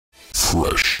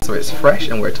Fresh. So it's Fresh,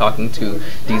 and we're talking to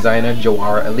designer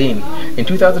Jawara Aline. In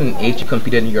 2008, you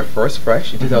competed in your first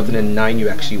Fresh. In 2009, you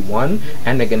actually won,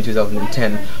 and again in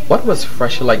 2010. What was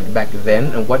Fresh like back then,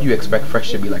 and what do you expect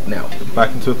Fresh to be like now?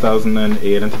 Back in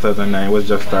 2008 and 2009, it was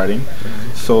just starting,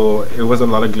 so it was a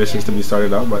lot of glitches to be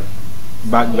started out, but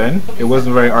back then it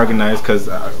wasn't very organized because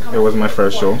it was my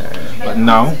first show. But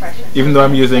now, even though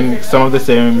I'm using some of the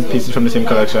same pieces from the same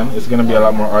collection, it's going to be a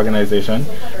lot more organization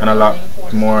and a lot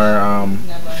more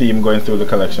theme going through the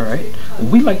collection. Right.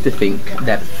 We like to think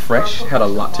that Fresh had a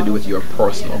lot to do with your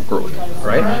personal growth,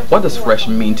 right? What does Fresh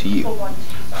mean to you?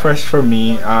 Fresh for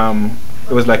me,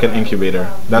 it was like an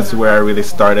incubator. That's where I really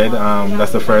started.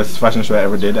 That's the first fashion show I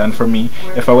ever did, and for me,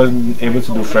 if I wasn't able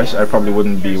to do Fresh, I probably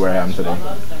wouldn't be where I am today.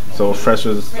 So Fresh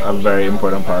was a very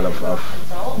important part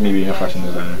of me being a fashion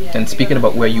designer. And speaking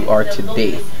about where you are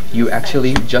today, you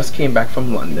actually just came back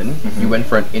from London. You went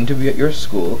for an interview at your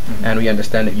school, and we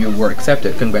understand that you were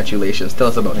accepted. Congratulations. Tell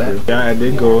us about that. Yeah, I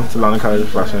did go to London College of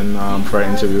Fashion for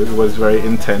an interview. It was very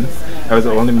intense. I was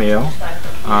the only male.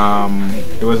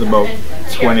 It was about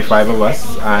 25 of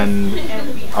us, and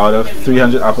out of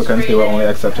 300 applicants, they were only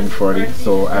accepting 40,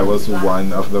 so I was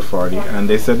one of the 40, and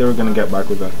they said they were going to get back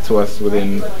to us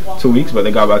within 2 weeks, but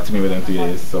they got back to me within 3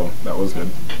 days, so that was good.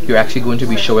 You're actually going to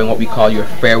be showing what we call your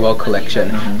farewell collection.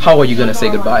 How are you going to say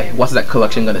goodbye? What's that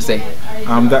collection going to say?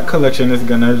 That collection is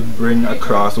going to bring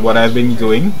across what I've been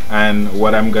doing and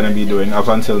what I'm going to be doing up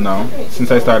until now, since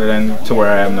I started and to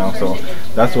where I am now, so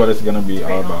that's what it's going to be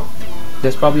all about.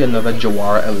 There's probably another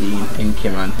Jawara Aline in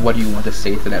Kiman. What do you want to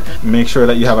say to them? Make sure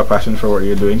that you have a passion for what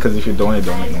you're doing, because if you don't, it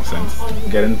don't make no sense.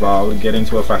 Get involved, get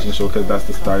into a fashion show, because that's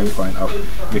the starting point of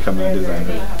becoming a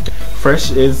designer.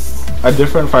 Fresh is a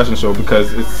different fashion show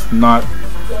because it's not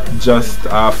just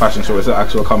a fashion show, it's an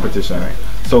actual competition.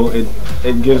 So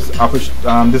it gives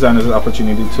designers an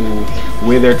opportunity to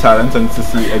weigh their talents and to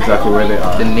see exactly where they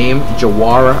are. The name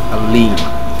Jawara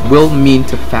Aline will mean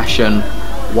to fashion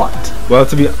what? Well,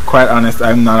 to be quite honest,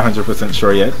 I'm not 100%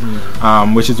 sure yet,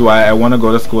 which is why I want to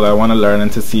go to school, I want to learn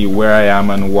and to see where I am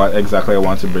and what exactly I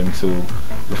want to bring to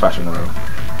the fashion world.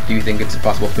 Do you think it's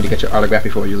possible for me to get your autograph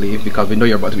before you leave? Because we know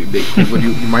you're about to be big. Would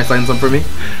you mind signing some for me?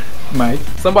 Might.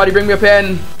 Somebody bring me a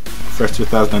pen. Fresh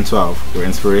 2012, where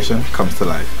inspiration comes to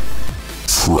life.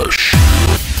 Fresh.